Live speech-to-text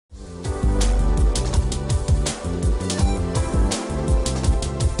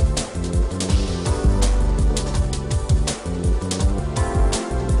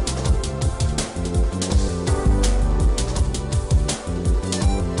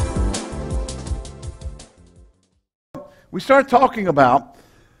we started talking about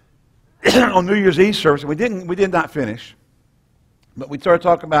on New Year's Eve service, and we did not finish, but we started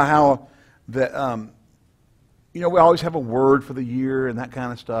talking about how that we always have a word for the year and that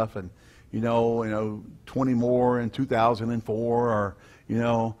kind of stuff, and 20 more in 2004, or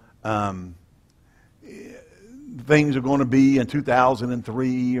things are going to be in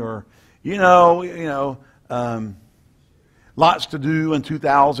 2003, or lots to do in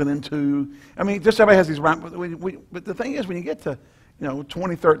 2002. I mean, just everybody has these rhymes. But the thing is, when you get to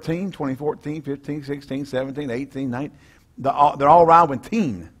 2013, 2014, 15, 16, 17, 18, 19, they're all around with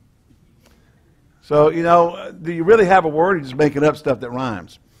teen. So, do you really have a word, or you're just making up stuff that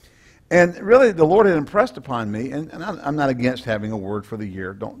rhymes? And really, the Lord had impressed upon me, and I'm not against having a word for the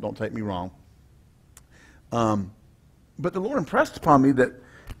year. Don't take me wrong. But the Lord impressed upon me that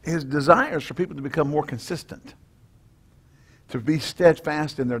His desire is for people to become more consistent, to be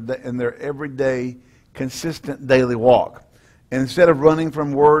steadfast in their everyday, consistent daily walk. And instead of running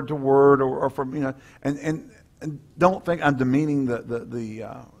from word to word, or from, and don't think I'm demeaning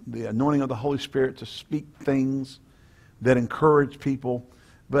the anointing of the Holy Spirit to speak things that encourage people.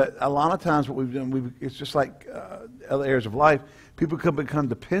 But a lot of times what we've done, it's just like other areas of life. People could become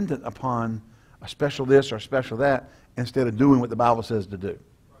dependent upon a special this or a special that instead of doing what the Bible says to do.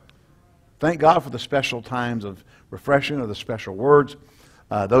 Thank God for the special times of refreshing, or the special words,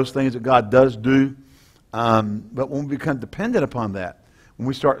 those things that God does do. But when we become dependent upon that, when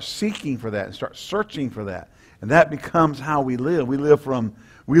we start seeking for that and start searching for that, and that becomes how we live. We live from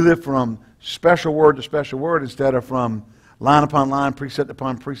special word to special word instead of from line upon line, precept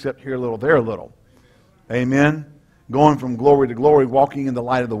upon precept, here a little, there a little. Amen? Going from glory to glory, walking in the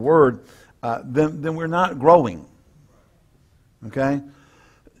light of the Word, then we're not growing. Okay?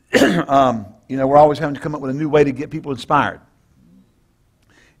 We're always having to come up with a new way to get people inspired.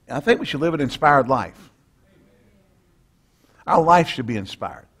 I think we should live an inspired life. Our life should be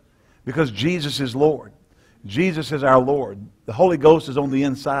inspired because Jesus is Lord. Jesus is our Lord. The Holy Ghost is on the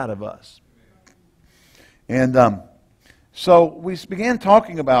inside of us. And so we began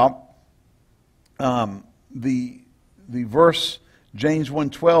talking about the verse, James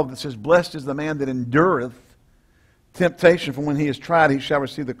 1:12, that says, "Blessed is the man that endureth temptation, for when he is tried, he shall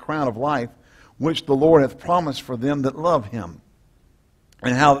receive the crown of life, which the Lord hath promised for them that love him."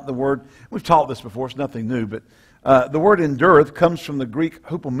 And how the word, we've taught this before, it's nothing new, but the word endureth comes from the Greek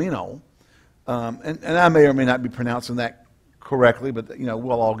hupomeno, and I may or may not be pronouncing that correctly, but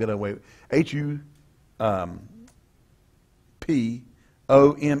we'll all get away with it.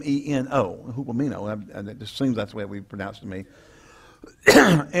 Hupomeno, hupomeno, and it just seems that's the way we pronounce it to me.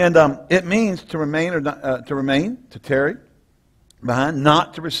 And it means to remain, or not, to tarry behind,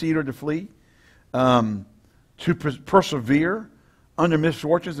 not to recede or to flee, to persevere under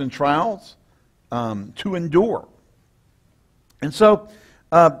misfortunes and trials, to endure. And so,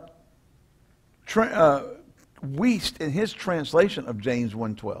 Wiest, in his translation of James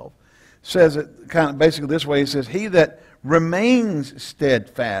 1:12, says it kind of basically this way. He says, "He that remains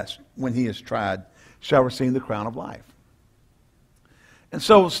steadfast when he is tried shall receive the crown of life." And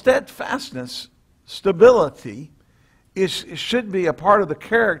so steadfastness, stability, should be a part of the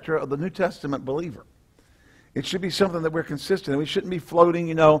character of the New Testament believer. It should be something that we're consistent in. We shouldn't be floating,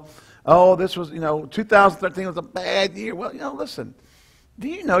 this was, 2013 was a bad year. Well, listen, do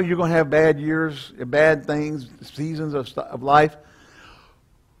you know you're going to have bad years, bad things, seasons of life?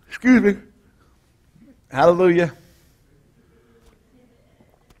 Excuse me. Hallelujah.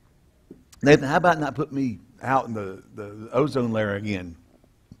 Nathan, how about not put me out in the ozone layer again?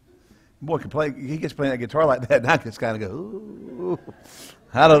 Boy can play. He gets playing that guitar like that, and I just kind of go, ooh,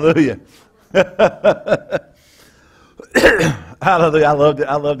 hallelujah. Hallelujah. I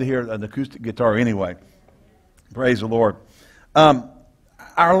love to hear an acoustic guitar anyway. Praise the Lord.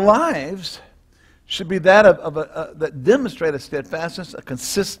 Our lives should be that that demonstrate a steadfastness, a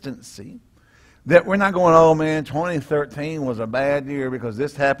consistency, that we're not going, oh man, 2013 was a bad year because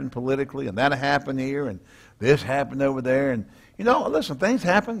this happened politically and that happened here and this happened over there. And, listen, things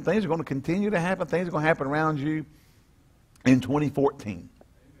happen. Things are going to continue to happen. Things are going to happen around you in 2014.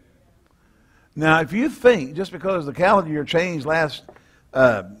 Now, if you think just because the calendar year changed last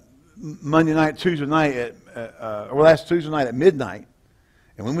Monday night, Tuesday night, or last Tuesday night at midnight,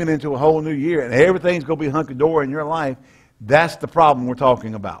 and we went into a whole new year, and everything's going to be hunky-dory in your life, that's the problem we're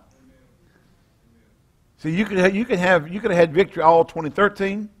talking about. See, you could have had victory all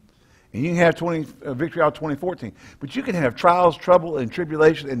 2013, and you can have victory all 2014. But you can have trials, trouble, and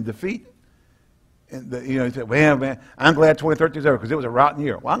tribulation and defeat. And you say, well, man, I'm glad 2013 is over because it was a rotten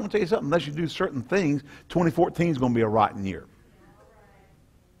year. Well, I'm going to tell you something. Unless you do certain things, 2014 is going to be a rotten year.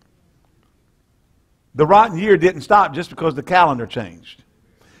 The rotten year didn't stop just because the calendar changed.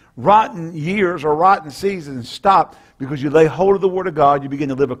 Rotten years or rotten seasons stop because you lay hold of the Word of God. You begin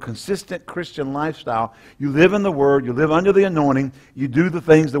to live a consistent Christian lifestyle. You live in the Word. You live under the anointing. You do the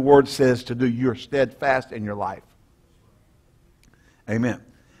things the Word says to do. You're steadfast in your life. Amen.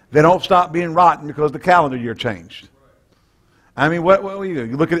 They don't stop being rotten because the calendar year changed. I mean, what do you do?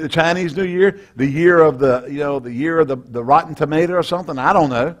 You look at the Chinese New Year, the year of the year of the rotten tomato or something. I don't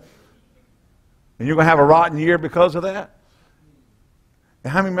know. And you're going to have a rotten year because of that?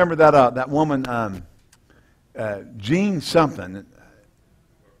 And how many remember that woman, Jean something?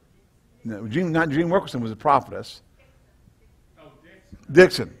 No, not Jean Wilkerson was a prophetess.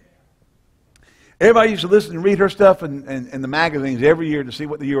 Dixon. Everybody used to listen and read her stuff in the magazines every year to see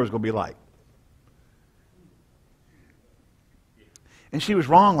what the year was going to be like. And she was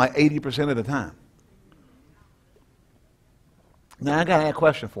wrong like 80% of the time. Now, I got to ask a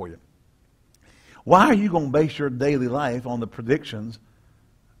question for you. Why are you going to base your daily life on the predictions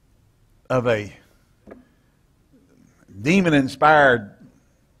of a demon-inspired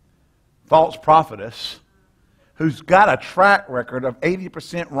false prophetess who's got a track record of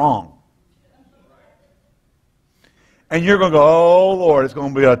 80% wrong? And you're going to go, oh, Lord, it's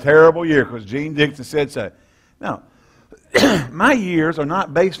going to be a terrible year because Gene Dixon said so. No, my years are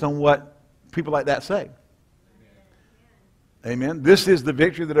not based on what people like that say. Amen. This is the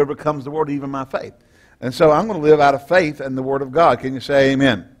victory that overcomes the world, even my faith. And so I'm going to live out of faith in the Word of God. Can you say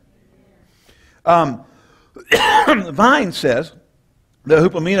amen? Vine says that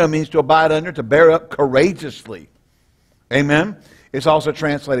hupomeno means to abide under, to bear up courageously. Amen. It's also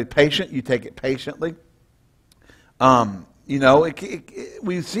translated patient. You take it patiently.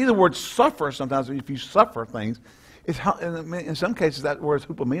 We see the word suffer sometimes. If you suffer things, in some cases that word is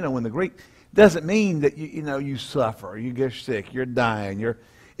hupomeno in the Greek. Doesn't mean that you suffer, you get sick, you're dying.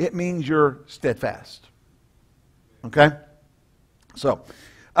 It means you're steadfast. Okay. So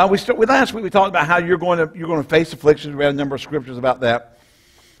last week we talked about how you're going to face afflictions. We had a number of scriptures about that.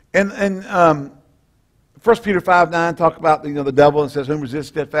 And 1 Peter 5:9 talk about the devil and says, "Whom resist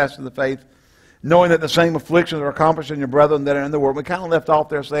steadfast in the faith, knowing that the same afflictions are accomplished in your brethren that are in the world." We kind of left off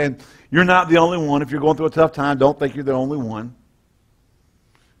there saying, you're not the only one. If you're going through a tough time, don't think you're the only one.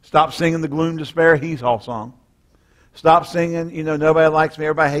 Stop singing the gloom, despair, hee-haw song. Stop singing, nobody likes me,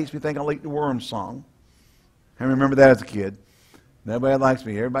 everybody hates me, think I'll eat the worm song. I remember that as a kid. Nobody likes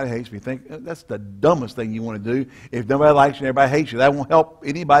me, everybody hates me. Think that's the dumbest thing you want to do. If nobody likes you, everybody hates you. That won't help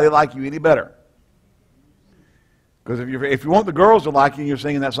anybody like you any better. Because if you want the girls to like you and you're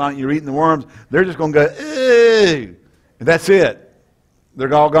singing that song and you're eating the worms, they're just going to go, ew. And that's it.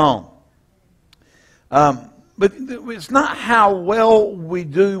 They're all gone. But it's not how well we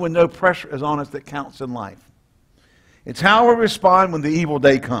do when no pressure is on us that counts in life. It's how we respond when the evil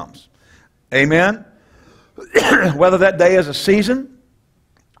day comes. Amen? Whether that day is a season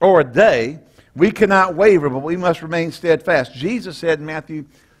or a day, we cannot waver, but we must remain steadfast. Jesus said in Matthew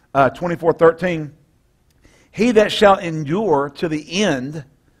 24:13, "He that shall endure to the end,"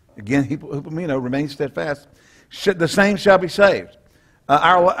 again, remain steadfast, the same shall be saved.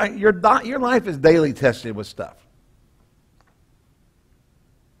 Your life is daily tested with stuff.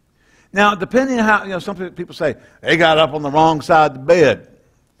 Now, depending on how, some people say, they got up on the wrong side of the bed,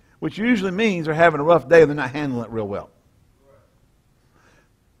 which usually means they're having a rough day and they're not handling it real well.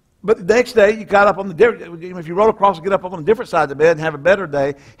 But the next day, you got up on the different, if you roll across and get up on a different side of the bed and have a better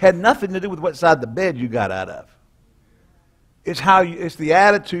day, had nothing to do with what side of the bed you got out of. It's the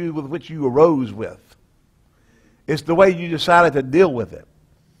attitude with which you arose with. It's the way you decided to deal with it.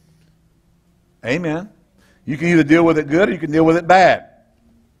 Amen. You can either deal with it good or you can deal with it bad.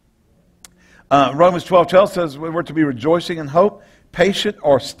 Romans 12:12 says we're to be rejoicing in hope, patient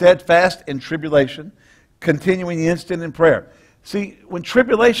or steadfast in tribulation, continuing instant in prayer. See, when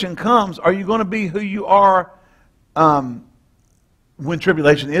tribulation comes, are you going to be who you are when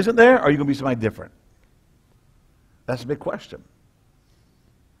tribulation isn't there, or are you going to be somebody different? That's a big question.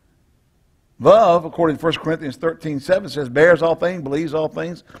 Love, according to 1 Corinthians 13:7, says, bears all things, believes all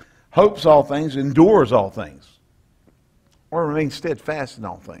things, hopes all things, endures all things, or remains steadfast in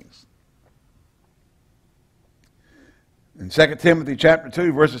all things. In 2 Timothy chapter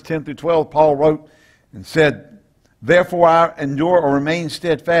 2, verses 10 through 12, Paul wrote and said, therefore I endure or remain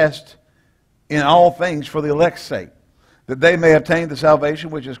steadfast in all things for the elect's sake, that they may obtain the salvation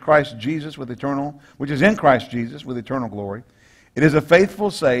which is in Christ Jesus with eternal glory. It is a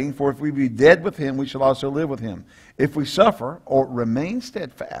faithful saying, for if we be dead with him, we shall also live with him. If we suffer or remain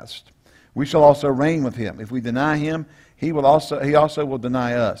steadfast, we shall also reign with him. If we deny him, he also will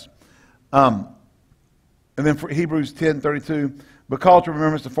deny us. And then for Hebrews 10:32, but call to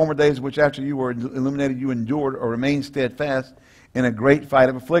remembrance the former days which after you were illuminated you endured or remained steadfast in a great fight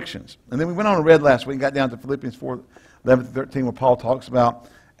of afflictions. And then we went on and read last week and got down to Philippians 4:11-13, where Paul talks about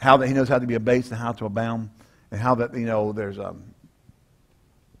how that he knows how to be abased and how to abound, and how that, you know, there's a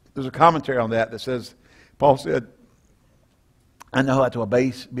commentary on that says, Paul said, I know how to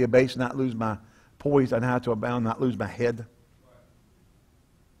be abased, not lose my poise. I know how to abound, not lose my head.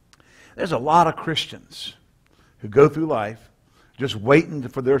 There's a lot of Christians who go through life just waiting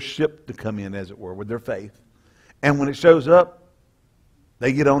for their ship to come in, as it were, with their faith. And when it shows up,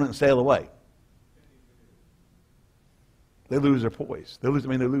 they get on it and sail away. They lose their poise. They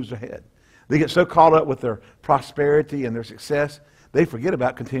lose their head. They get so caught up with their prosperity and their success, they forget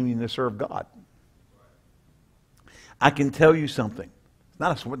about continuing to serve God. I can tell you something.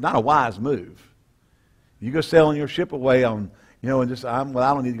 It's not a wise move. You go sailing your ship away on, you know, and just, I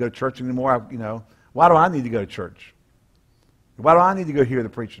don't need to go to church anymore. Why do I need to go to church? Why do I need to go hear the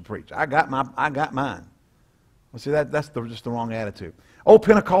preacher preach? I got mine. Well, see, that's just the wrong attitude. Old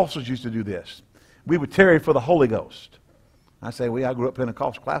Pentecostals used to do this. We would tarry for the Holy Ghost. I grew up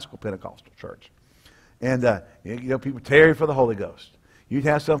Pentecostal, classical Pentecostal church. And, people tarry for the Holy Ghost. You'd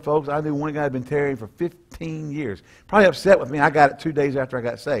have some folks, I knew one guy had been tarrying for 15 years. Probably upset with me. I got it 2 days after I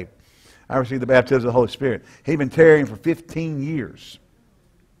got saved. I received the baptism of the Holy Spirit. He'd been tarrying for 15 years.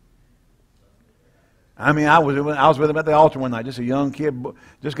 I mean, I was with him at the altar one night, just a young kid,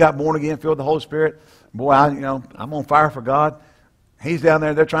 just got born again, filled with the Holy Spirit. Boy, I'm on fire for God. He's down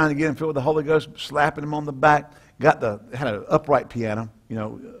there, they're trying to get him filled with the Holy Ghost, slapping him on the back. Had an upright piano,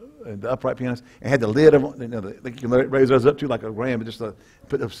 the upright pianist, and had the lid of it, you can raise those up to like a ram, but just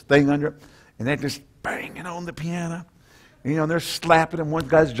put this thing under it, and they're just banging on the piano. And they're slapping him. One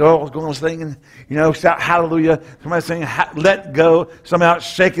guy's jaw is going singing, shout hallelujah. Somebody's saying let go. Somebody else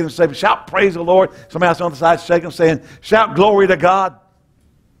shaking and saying, shout praise the Lord. Somebody else on the side shaking, saying, shout glory to God.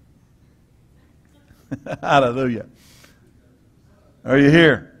 Hallelujah. Are you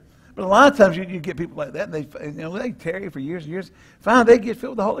here? But a lot of times you get people like that, and they tarry for years and years. Finally, they get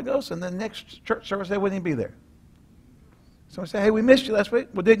filled with the Holy Ghost, and the next church service, they wouldn't even be there. Somebody say, hey, we missed you last week.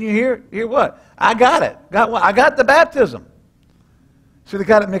 Well, didn't you hear? Hear what? I got it. Got what? I got the baptism. So they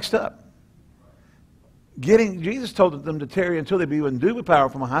got it mixed up. Jesus told them to tarry until they be endued with power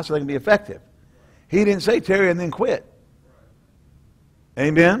from on high so they can be effective. He didn't say tarry and then quit.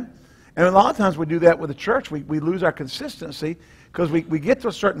 Amen? And a lot of times we do that with the church. We lose our consistency because we get to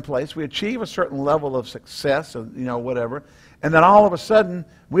a certain place, we achieve a certain level of success, or, whatever, and then all of a sudden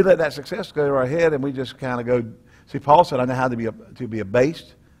we let that success go to our head and we just kind of go. See, Paul said, I know how to be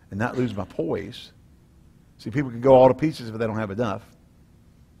abased and not lose my poise. See, people can go all to pieces if they don't have enough.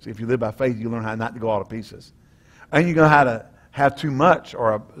 See, if you live by faith, you learn how not to go all to pieces. And you know how to have too much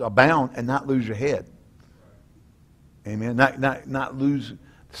or abound and not lose your head. Amen. Not lose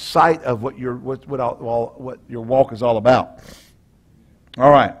sight of what your walk is all about.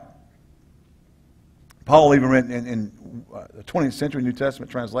 All right. Paul even read in the 20th century New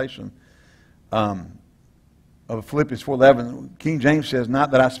Testament translation of Philippians 4:11, King James says,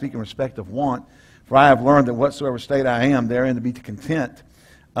 not that I speak in respect of want, for I have learned that whatsoever state I am, therein to be content.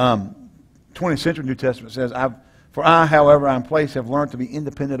 20th century New Testament says, for I, however I am placed, have learned to be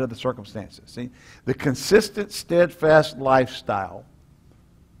independent of the circumstances. See, the consistent, steadfast lifestyle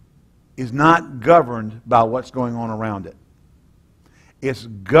is not governed by what's going on around it. It's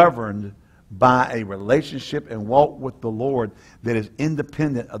governed by a relationship and walk with the Lord that is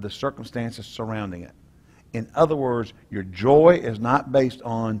independent of the circumstances surrounding it. In other words, your joy is not based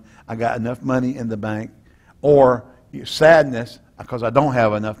on, I got enough money in the bank, or your sadness because I don't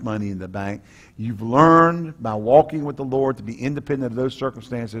have enough money in the bank. You've learned by walking with the Lord to be independent of those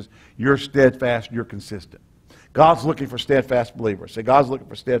circumstances. You're steadfast, you're consistent. God's looking for steadfast believers. Say, God's looking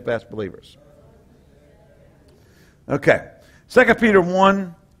for steadfast believers. Okay. 2 Peter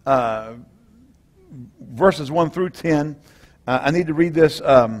 1, verses 1 through 10. I need to read this.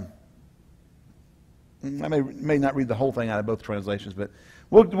 I may not read the whole thing out of both translations, but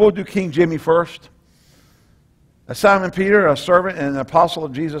we'll do King Jimmy first. Simon Peter, a servant and an apostle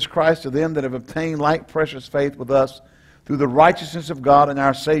of Jesus Christ, to them that have obtained like precious faith with us through the righteousness of God and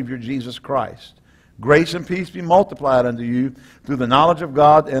our Savior Jesus Christ. Grace and peace be multiplied unto you through the knowledge of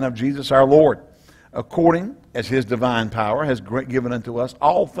God and of Jesus our Lord, according as his divine power has given unto us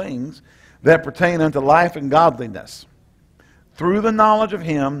all things that pertain unto life and godliness, through the knowledge of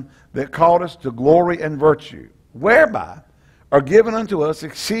him that called us to glory and virtue, whereby are given unto us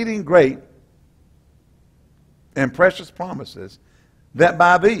exceeding great and precious promises, that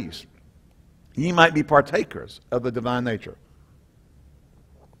by these ye might be partakers of the divine nature.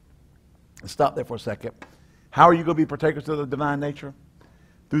 Let's stop there for a second. How are you going to be partakers of the divine nature?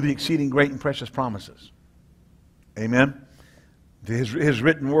 Through the exceeding great and precious promises. Amen? His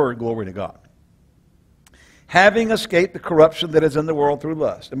written word, glory to God. Having escaped the corruption that is in the world through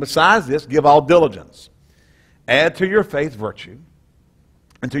lust. And besides this, give all diligence. Add to your faith virtue,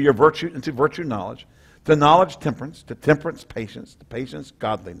 and to your virtue, and to virtue knowledge, to knowledge temperance, to temperance patience, to patience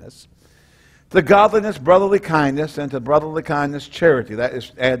godliness, to godliness brotherly kindness, and to brotherly kindness charity. That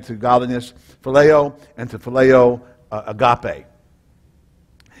is, add to godliness phileo, and to phileo agape.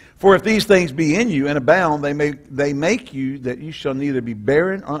 For if these things be in you and abound, they make you that you shall neither be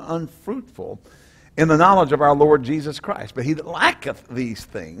barren or unfruitful in the knowledge of our Lord Jesus Christ. But he that lacketh these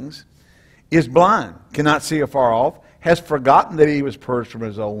things is blind, cannot see afar off, has forgotten that he was purged from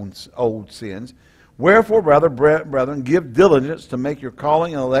his own old sins. Wherefore, brethren, give diligence to make your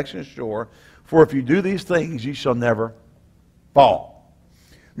calling and election sure, for if you do these things, you shall never fall.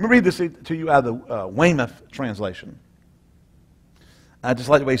 Let me read this to you out of the Weymouth translation. I just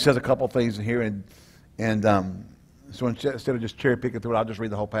like the way he says a couple things in here, and so instead of just cherry picking through it, I'll just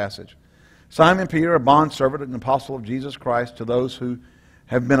read the whole passage. Simon Peter, a bondservant and apostle of Jesus Christ, to those who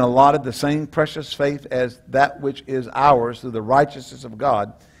have been allotted the same precious faith as that which is ours through the righteousness of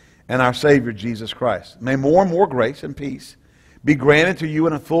God and our Savior Jesus Christ. May more and more grace and peace be granted to you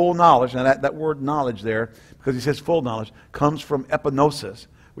in a full knowledge. Now that word knowledge there, because he says full knowledge, comes from epignosis,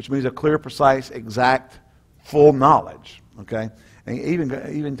 which means a clear, precise, exact, full knowledge. Okay? And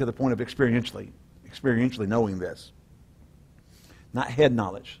even to the point of experientially knowing this. Not head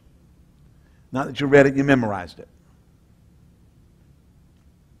knowledge. Not that you read it and you memorized it.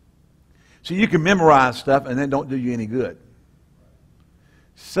 So you can memorize stuff and then don't do you any good.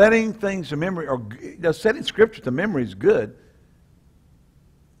 Setting things to memory, or setting Scripture to memory is good,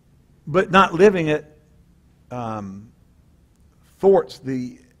 but not living it thwarts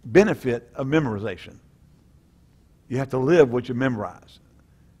the benefit of memorization. You have to live what you memorize,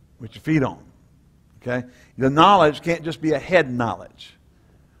 what you feed on. Okay? The knowledge can't just be a head knowledge.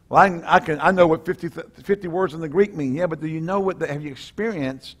 Well, I know what 50 words in the Greek mean. Yeah, but do you know have you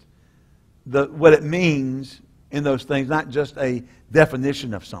experienced what it means in those things, not just a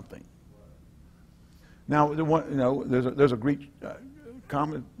definition of something? Now, there's a Greek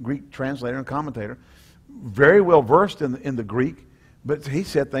translator and commentator, very well versed in the Greek, but he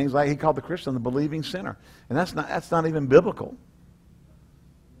said things like he called the Christian the believing sinner, and that's not even biblical.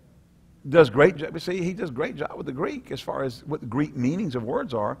 He does great job with the Greek as far as what the Greek meanings of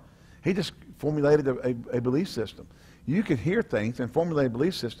words are. He just formulated a belief system. You could hear things and formulate a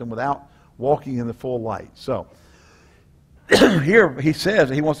belief system without walking in the full light. So here he says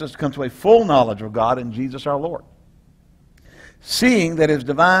that he wants us to come to a full knowledge of God and Jesus our Lord, seeing that his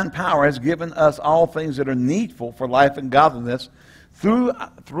divine power has given us all things that are needful for life and godliness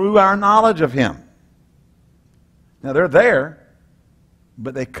through our knowledge of him. Now they're there,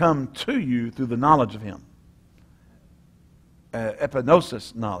 but they come to you through the knowledge of him.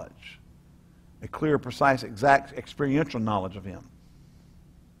 Epignosis knowledge. A clear, precise, exact, experiential knowledge of him.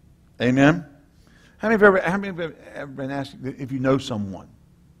 Amen? How many of you have ever been asked if you know someone?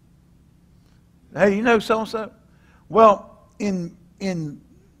 Hey, you know so-and-so? Well, in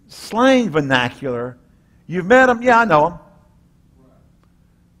slang vernacular, you've met them? Yeah, I know them.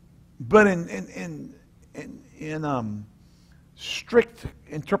 But in strict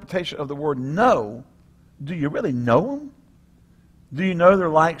interpretation of the word know, do you really know them? Do you know their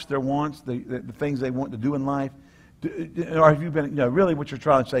likes, their wants, the things they want to do in life? Or have you been, really what you're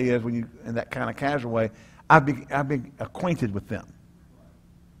trying to say is, when you, in that kind of casual way, I've been acquainted with them.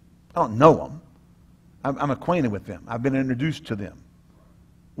 I don't know them. I'm acquainted with them. I've been introduced to them.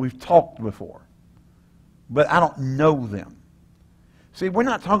 We've talked before. But I don't know them. See, we're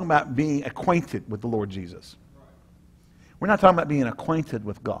not talking about being acquainted with the Lord Jesus. We're not talking about being acquainted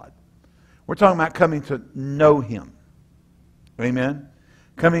with God. We're talking about coming to know him. Amen?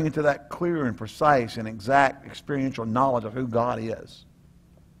 Coming into that clear and precise and exact experiential knowledge of who God is.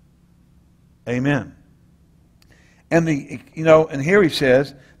 Amen. And and here he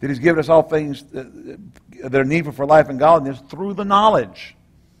says that he's given us all things that are needful for life and godliness through the knowledge.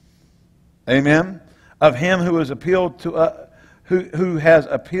 Amen. Of him who has appealed to us, who has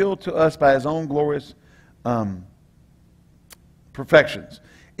appealed to us by his own glorious perfections.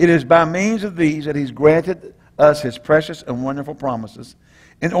 It is by means of these that he's granted us his precious and wonderful promises,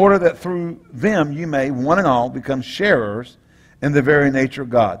 in order that through them you may, one and all, become sharers in the very nature of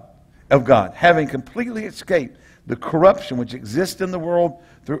God, having completely escaped the corruption which exists in the world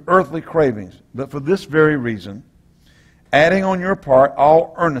through earthly cravings. But for this very reason, adding on your part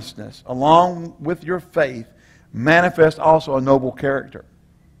all earnestness, along with your faith, manifest also a noble character.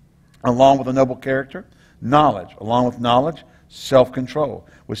 Along with a noble character, knowledge. Along with knowledge, self-control.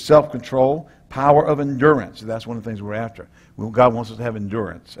 With self-control, power of endurance. That's one of the things we're after. God wants us to have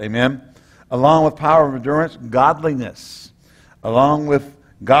endurance. Amen? Along with power of endurance, godliness. Along with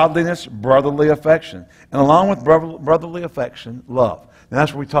godliness, brotherly affection. And along with brotherly affection, love. Now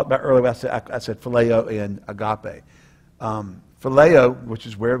that's what we talked about earlier. I said phileo and agape. Phileo, which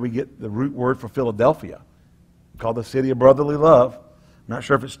is where we get the root word for Philadelphia, called the city of brotherly love. I'm not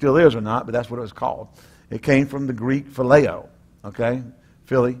sure if it still is or not, but that's what it was called. It came from the Greek phileo, okay?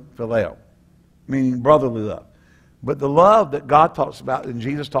 Phileo, meaning brotherly love. But the love that God talks about and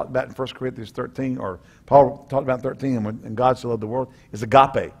Jesus talked about in 1 Corinthians 13, or Paul talked about in 13, and God so loved the world, is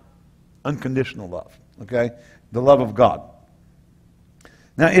agape, unconditional love, okay? The love of God.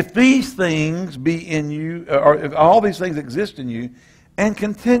 Now, if these things be in you, or if all these things exist in you and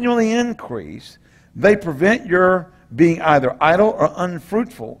continually increase, they prevent your being either idle or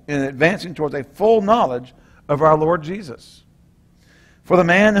unfruitful in advancing towards a full knowledge of our Lord Jesus. For the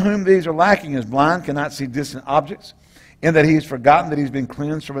man whom these are lacking is blind, cannot see distant objects, in that he has forgotten that he's been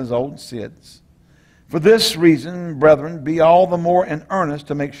cleansed from his old sins. For this reason, brethren, be all the more in earnest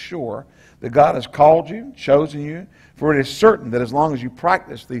to make sure that God has called you, chosen you, for it is certain that as long as you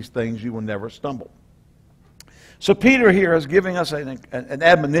practice these things, you will never stumble. So Peter here is giving us an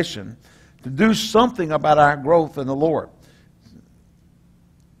admonition to do something about our growth in the Lord.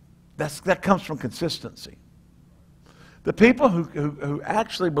 That comes from consistency. The people who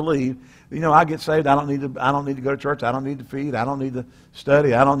actually believe, I get saved, I don't need to go to church, I don't need to feed, I don't need to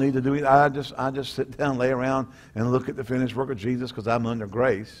study, I don't need to do it. I just sit down, lay around, and look at the finished work of Jesus because I'm under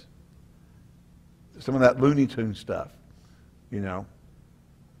grace. Some of that Looney Tune stuff, And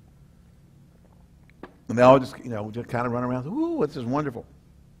they all just, just kind of run around. Ooh, this is wonderful.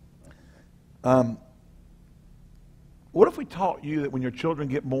 What if we taught you that when your children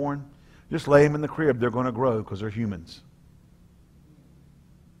get born, just lay them in the crib, they're going to grow because they're humans?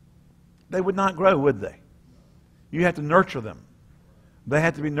 They would not grow, would they? You have to nurture them. They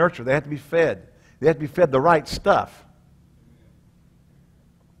have to be nurtured. They have to be fed. They have to be fed the right stuff.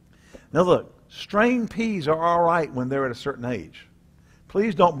 Now look, strained peas are all right when they're at a certain age.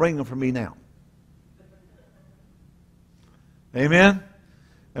 Please don't bring them for me now. Amen?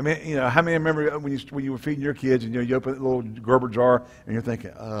 I mean, how many remember when you were feeding your kids and you open that little Gerber jar and you're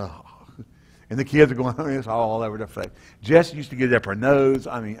thinking, oh, and the kids are going, it's all over their face. Jess used to get it up her nose.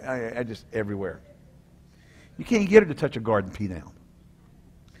 I mean, I just everywhere. You can't get her to touch a garden pea now.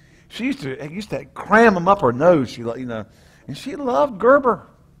 She used to cram them up her nose. And she loved Gerber.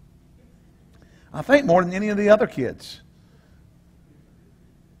 I think more than any of the other kids.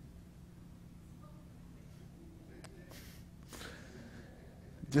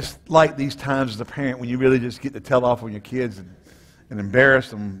 Just like these times as a parent when you really just get to tell off on your kids and embarrass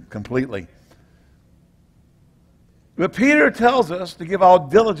them completely. But Peter tells us to give all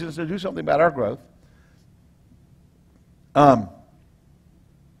diligence to do something about our growth. Don't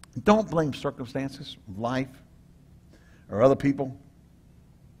blame circumstances, life, or other people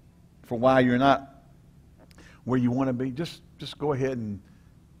for why you're not where you want to be. Just go ahead and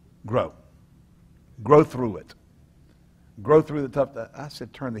grow. Grow through it. Grow through the tough. I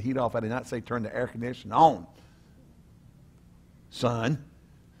said turn the heat off. I did not say turn the air conditioning on, son.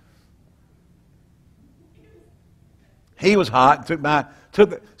 He was hot. See,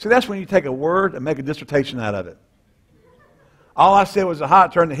 that's when you take a word and make a dissertation out of it. All I said was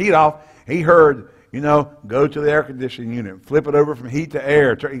hot, turn the heat off. He heard, go to the air conditioning unit, flip it over from heat to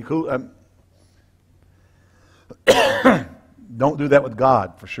air. Don't do that with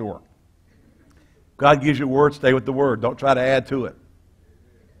God, for sure. God gives you a word, stay with the word. Don't try to add to it.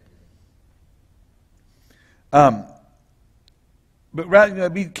 But rather,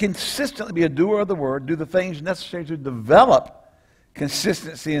 consistently be a doer of the word, do the things necessary to develop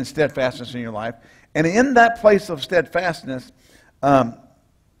consistency and steadfastness in your life. And in that place of steadfastness, it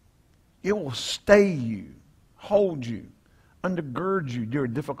will stay you, hold you, undergird you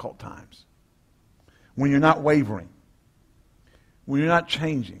during difficult times. When you're not wavering, when you're not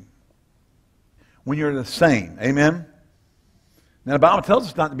changing, when you're the same. Amen? Now the Bible tells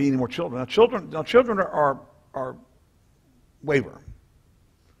us not to be any more children. Now children are waver.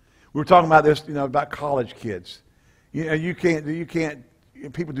 We were talking about this, about college kids. You can't.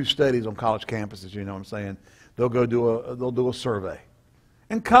 People do studies on college campuses. You know what I'm saying? They'll do a survey,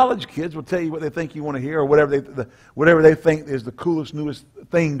 and college kids will tell you what they think you want to hear, or whatever they think is the coolest, newest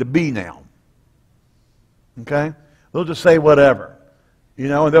thing to be now. Okay? They'll just say whatever,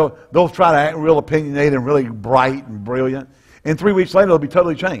 and they'll try to act real opinionated and really bright and brilliant. And 3 weeks later, they'll be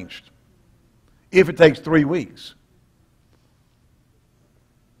totally changed. If it takes 3 weeks.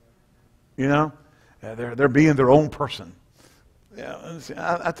 They're being their own person. Yeah,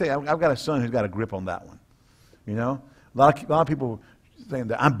 I tell you, I've got a son who's got a grip on that one. You know, a lot of people saying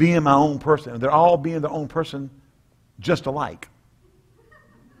that I'm being my own person. They're all being their own person, just alike.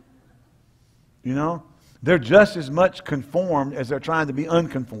 You know, they're just as much conformed as they're trying to be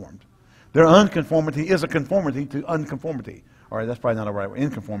unconformed. Their unconformity is a conformity to unconformity. All right, that's probably not the right word.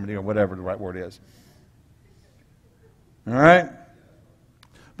 Inconformity or whatever the right word is. All right?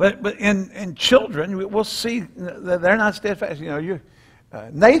 But in children, we'll see that they're not steadfast. You know,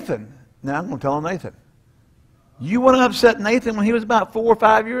 Nathan, now I'm going to tell him Nathan. You want to upset Nathan when he was about 4 or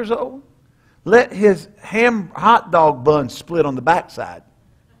 5 years old? Let his hot dog bun split on the backside.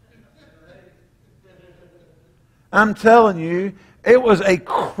 I'm telling you, it was a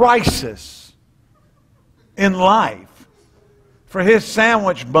crisis in life for his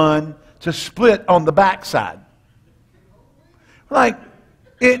sandwich bun to split on the backside. Like,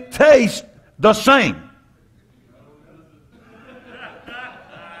 it tastes the same.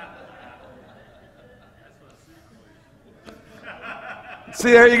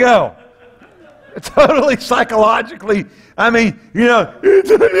 See, there you go. Totally psychologically. I mean, you know, we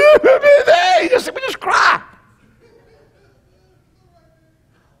just cry.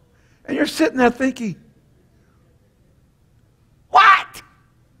 And you're sitting there thinking, what?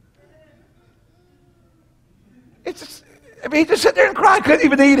 He just sat there and cried, couldn't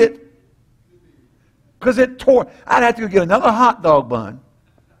even eat it. Because it tore. I'd have to go get another hot dog bun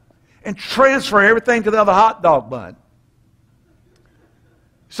and transfer everything to the other hot dog bun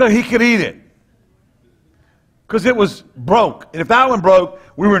so he could eat it. Because it was broke. And if that one broke,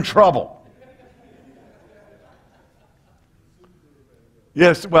 we were in trouble.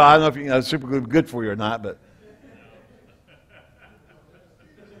 Yes, well, I don't know if you know super glue is good for you or not, but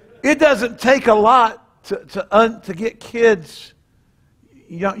it doesn't take a lot to get kids,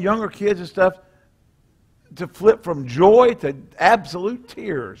 younger kids and stuff, to flip from joy to absolute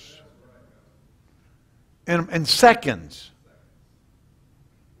tears in seconds.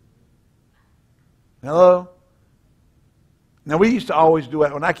 Hello? Now, we used to always do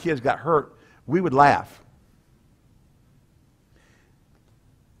it. When our kids got hurt, we would laugh.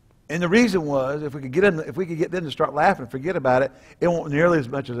 And the reason was, if we could get them to start laughing and forget about it, it won't nearly as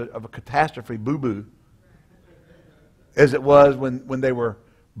much of a catastrophe boo-boo as it was when they were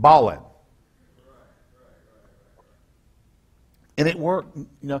bawling. And it worked, you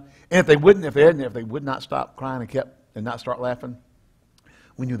know. And if they would not stop crying and not start laughing,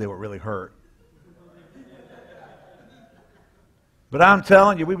 we knew they were really hurt. But I'm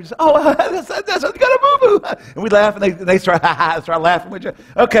telling you, we would say, oh, that's got a boo-boo. And we'd laugh, and they start laughing with you.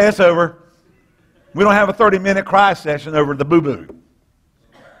 Okay, it's over. We don't have a 30-minute cry session over the boo-boo.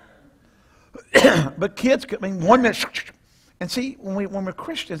 But kids, I mean, 1 minute. And see, when we're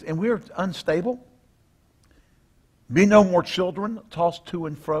Christians and we're unstable, be no more children, tossed to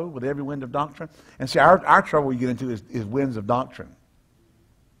and fro with every wind of doctrine. And see, our trouble we get into is winds of doctrine.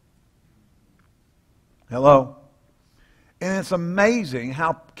 Hello? And it's amazing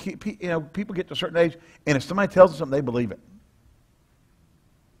how people get to a certain age, and if somebody tells them something, they believe it.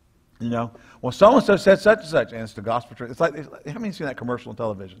 You know, well, so-and-so said such and such, and it's the gospel truth. It's like, how many have seen that commercial on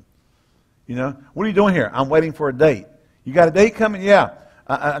television? You know, what are you doing here? I'm waiting for a date. You got a date coming? Yeah,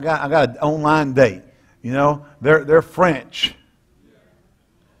 I got an online date. You know, they're French,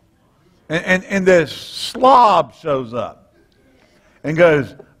 and this slob shows up and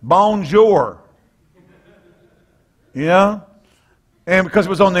goes, bonjour. You know? And because it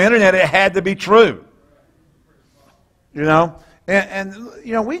was on the internet, it had to be true. You know? And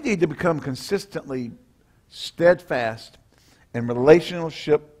you know, we need to become consistently steadfast in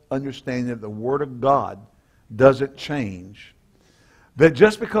relationship understanding that the Word of God doesn't change. That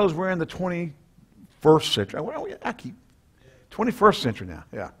just because we're in the 21st century, well, I keep 21st century now,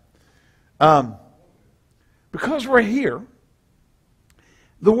 yeah. Because we're here,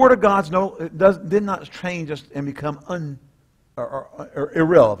 the Word of God did not change us and become or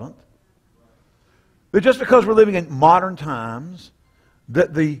irrelevant. But just because we're living in modern times,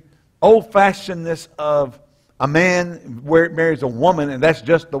 that the old-fashionedness of a man marries a woman and that's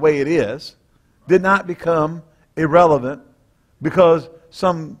just the way it is, did not become irrelevant because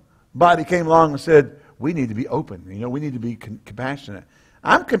somebody came along and said, we need to be open. You know, we need to be compassionate.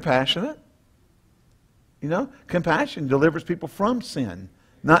 I'm compassionate. You know, compassion delivers people from sin,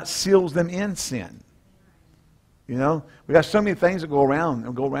 not seals them in sin. You know, we got so many things that go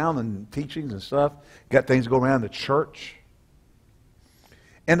around in teachings and stuff. Got things that go around the church.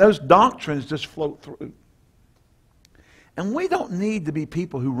 And those doctrines just float through. And we don't need to be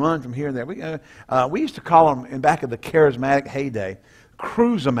people who run from here and there. We used to call them, back in the charismatic heyday,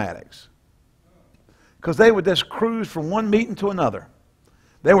 cruisematics. Because they would just cruise from one meeting to another.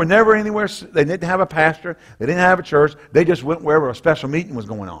 They were never anywhere. They didn't have a pastor. They didn't have a church. They just went wherever a special meeting was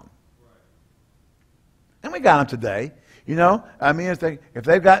going on. And we got them today. You know, I mean, if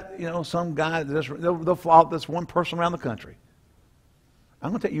they've got, you know, some guy, they'll follow this one person around the country. I'm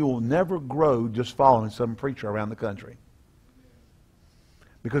going to tell you, you will never grow just following some preacher around the country.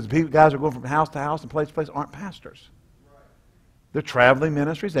 Because the guys are going from house to house and place to place aren't pastors. They're traveling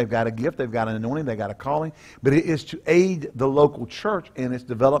ministries. They've got a gift. They've got an anointing. They've got a calling. But it is to aid the local church in its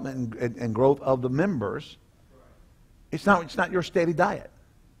development and growth of the members. It's not your steady diet.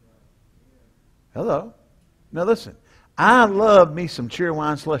 Hello. Now listen. I love me some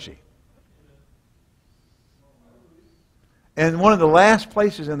Cheerwine slushy. And one of the last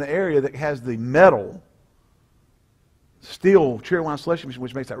places in the area that has the metal, steel Cheerwine slushy,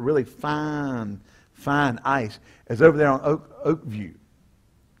 which makes that really fine ice, is over there on Oakview.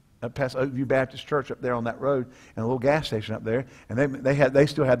 Up past Oakview Baptist Church up there on that road, and a little gas station up there. And they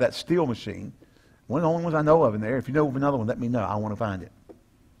still had that steel machine. One of the only ones I know of in there. If you know of another one, let me know. I want to find it.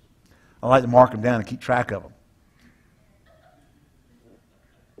 I like to mark them down and keep track of them.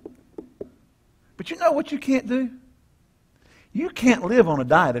 But you know what you can't do? You can't live on a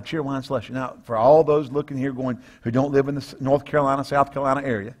diet of Cheerwine slushy. Now, for all those looking here going who don't live in the North Carolina, South Carolina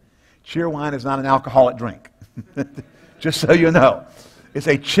area, Cheerwine is not an alcoholic drink. Just so you know. It's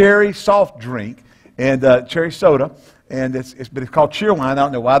a cherry soft drink and cherry soda, and it's called Cheerwine. I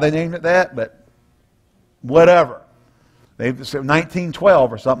don't know why they named it that, but whatever. They said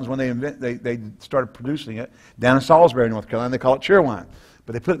 1912 or something is when they started producing it down in Salisbury, North Carolina. They call it Cheerwine.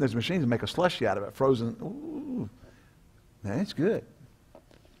 But they put it in those machines and make a slushy out of it, frozen. Ooh, that's good.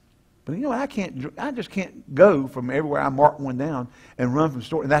 But you know what? I just can't go from everywhere I mark one down and run from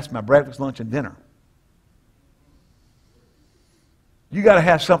store. And that's my breakfast, lunch, and dinner. You got to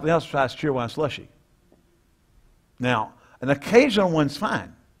have something else besides Cheerwine slushy. Now, an occasional one's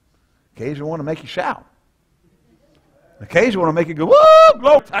fine. Occasional one to make you shout. An occasional one to make you go, whoa,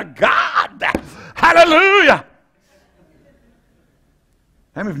 glory to God, hallelujah.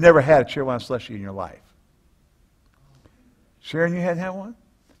 How many of you have never had a Cheerwine slushy in your life? Sharon, you hadn't had one?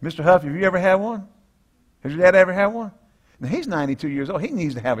 Mr. Huff, have you ever had one? Has your dad ever had one? Now, he's 92 years old. He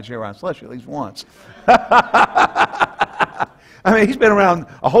needs to have a Cheerwine slushy at least once. I mean, he's been around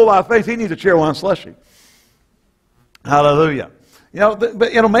a whole lot of things. He needs a Cheerwine slushy. Hallelujah. You know,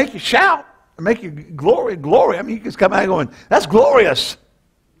 but it'll make you shout. It'll make you glory. I mean, you just come out going, that's glorious.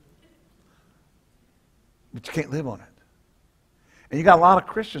 But you can't live on it. And you got a lot of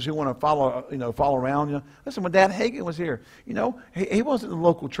Christians who want to follow around. You know, listen, when Dad Hagin was here, you know, he wasn't in the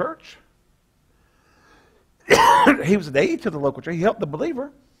local church. He was an aid to the local church. He helped the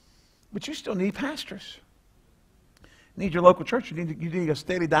believer. But you still need pastors. You need your local church. You need a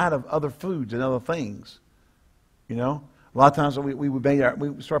steady diet of other foods and other things. You know, a lot of times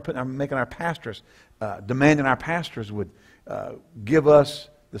we start making our pastors, demanding our pastors would give us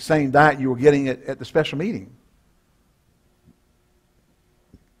the same diet you were getting at the special meeting.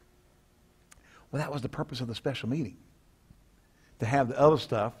 Well, that was the purpose of the special meeting. To have the other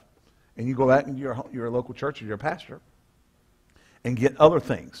stuff, and you go back into your local church or your pastor and get other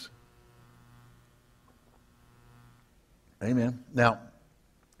things. Amen. Now,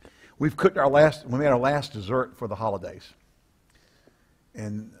 we've cooked we made our last dessert for the holidays.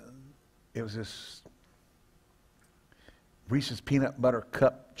 And it was this Reese's Peanut Butter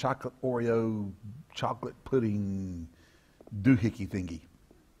Cup Chocolate Oreo chocolate pudding doohickey thingy.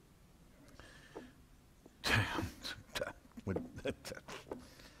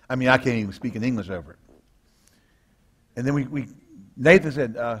 I mean, I can't even speak in English over it. And then Nathan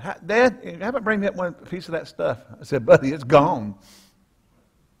said, Dad, how about bring me up one piece of that stuff? I said, buddy, it's gone.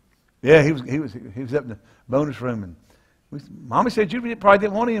 Yeah, he was up in the bonus room, and Mommy said you probably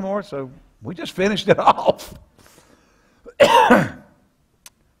didn't want it anymore, so we just finished it off. I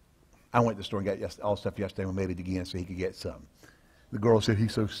went to the store and got all the stuff yesterday and made it again so he could get some. The girl said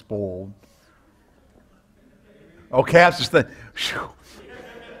he's so spoiled. Oh, Cass is thinking,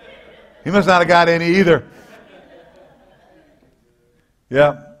 he must not have got any either.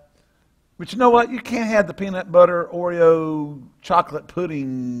 Yeah. But you know what? You can't have the peanut butter Oreo chocolate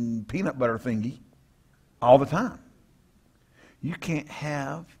pudding peanut butter thingy all the time. You can't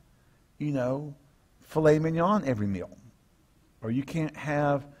have, filet mignon every meal. Or you can't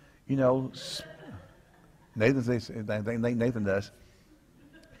have, Nathan does.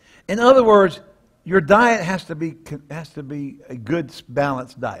 In other words, your diet has to be a good,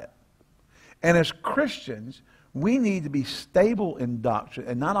 balanced diet. And as Christians, we need to be stable in doctrine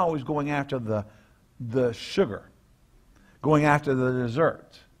and not always going after the sugar, going after the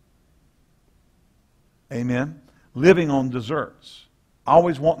dessert. Amen. Living on desserts.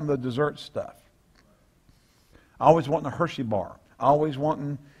 Always wanting the dessert stuff. Always wanting a Hershey bar. Always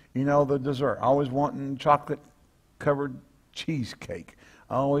wanting, the dessert. Always wanting chocolate-covered cheesecake.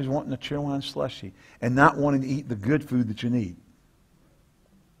 Always wanting a cheerwine slushie. And not wanting to eat the good food that you need.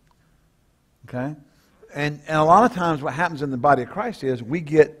 Okay? And a lot of times what happens in the body of Christ is we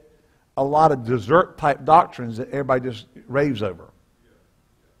get a lot of dessert-type doctrines that everybody just raves over.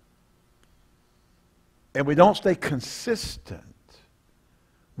 And we don't stay consistent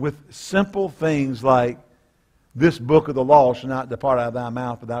with simple things like, this book of the law shall not depart out of thy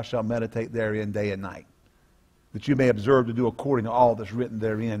mouth, but thou shalt meditate therein day and night, that you may observe to do according to all that's written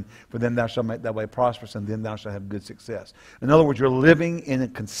therein, for then thou shalt make thy way prosperous, and then thou shalt have good success. In other words, you're living in a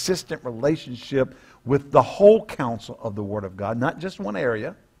consistent relationship with the whole counsel of the Word of God, not just one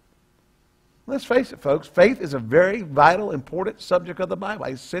area. Let's face it, folks, faith is a very vital, important subject of the Bible,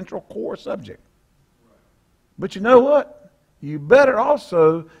 a central core subject. But you know what? You better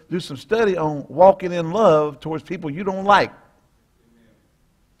also do some study on walking in love towards people you don't like.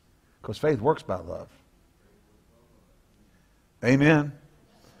 Because faith works by love. Amen.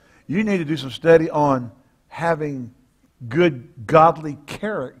 You need to do some study on having good, godly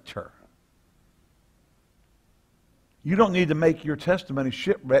character. You don't need to make your testimony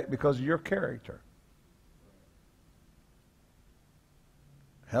shipwrecked because of your character.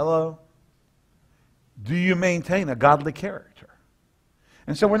 Hello? Do you maintain a godly character?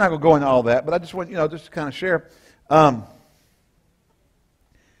 And so we're not going to go into all that, but I just want, just to kind of share.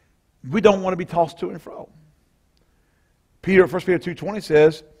 We don't want to be tossed to and fro. 1 Peter 2:20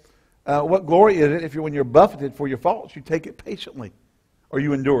 says, what glory is it if when you're buffeted for your faults, you take it patiently, or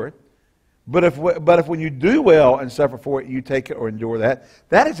you endure it. But if when you do well and suffer for it, you take it or endure that,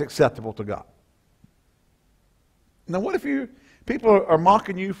 that is acceptable to God. Now what if people are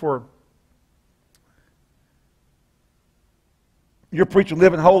mocking you for you're preaching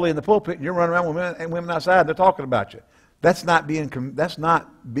living holy in the pulpit, and you're running around with men and women outside, and they're talking about you. That's not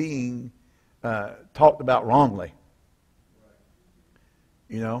being talked about wrongly.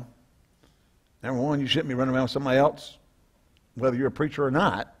 Number one, you shouldn't be running around with somebody else, whether you're a preacher or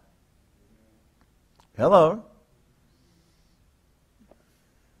not. Hello.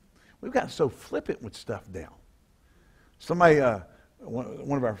 We've gotten so flippant with stuff now. Somebody,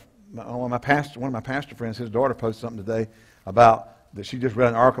 one of my pastor friends, his daughter posted something today about that she just read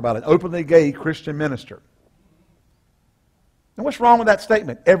an article about an openly gay Christian minister. And what's wrong with that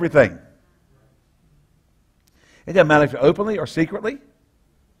statement? Everything. It doesn't matter if you're openly or secretly.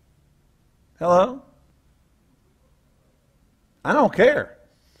 Hello? I don't care.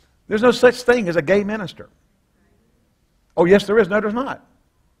 There's no such thing as a gay minister. Oh, yes, there is. No, there's not.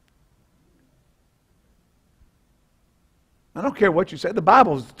 I don't care what you say. The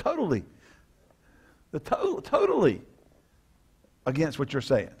Bible is totally against what you're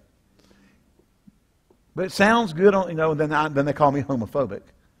saying. But it sounds good, then they call me homophobic.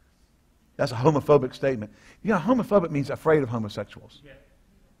 That's a homophobic statement. Homophobic means afraid of homosexuals. Yeah.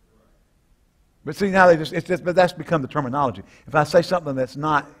 But see, now but that's become the terminology. If I say something that's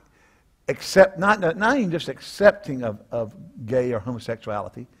not even just accepting of gay or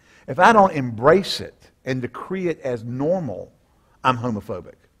homosexuality, if I don't embrace it and decree it as normal, I'm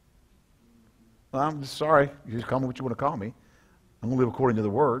homophobic. Well, I'm just sorry. You just call me what you want to call me. I'm going to live according to the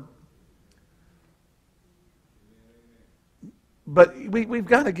Word. But we've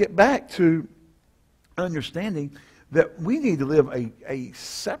got to get back to understanding that we need to live a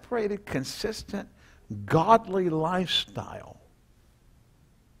separated, consistent, godly lifestyle.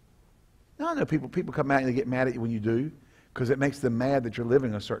 Now, I know people come out and they get mad at you when you do because it makes them mad that you're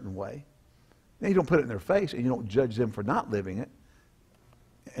living a certain way. Now, you don't put it in their face and you don't judge them for not living it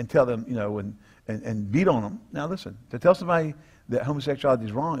and tell them, and beat on them. Now, listen, to tell somebody that homosexuality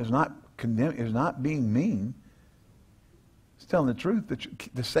is wrong is not being mean. It's telling the truth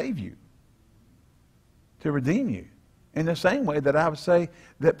to save you, to redeem you. In the same way that I would say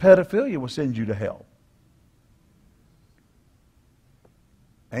that pedophilia will send you to hell.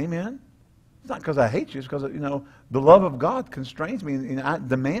 Amen? It's not because I hate you. It's because, the love of God constrains me and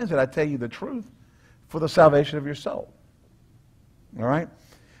demands that I tell you the truth for the salvation of your soul. All right?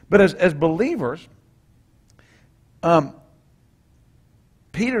 But as believers,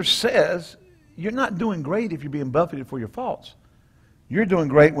 Peter says, you're not doing great if you're being buffeted for your faults. You're doing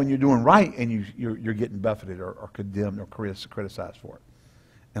great when you're doing right and you're getting buffeted or condemned or criticized for it.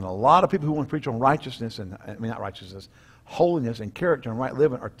 And a lot of people who want to preach on righteousness not righteousness, holiness and character and right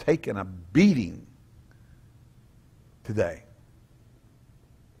living are taking a beating today.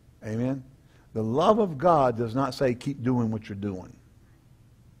 Amen? The love of God does not say keep doing what you're doing.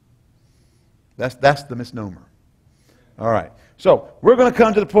 That's the misnomer. All right. So we're going to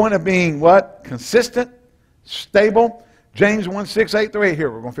come to the point of being what? Consistent, stable. James 1, 6, 8 through 8 here.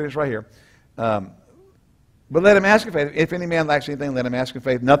 We're going to finish right here. But let him ask in faith. If any man lacks anything, let him ask in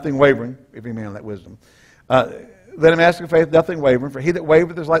faith, nothing wavering. If any man lack wisdom. Let him ask in faith, nothing wavering. For he that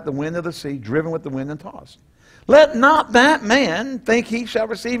wavereth is like the wind of the sea, driven with the wind and tossed. Let not that man think he shall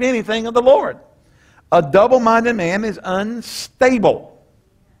receive anything of the Lord. A double-minded man is unstable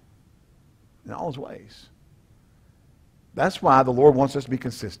in all his ways. That's why the Lord wants us to be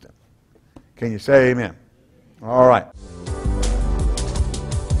consistent. Can you say amen? All right.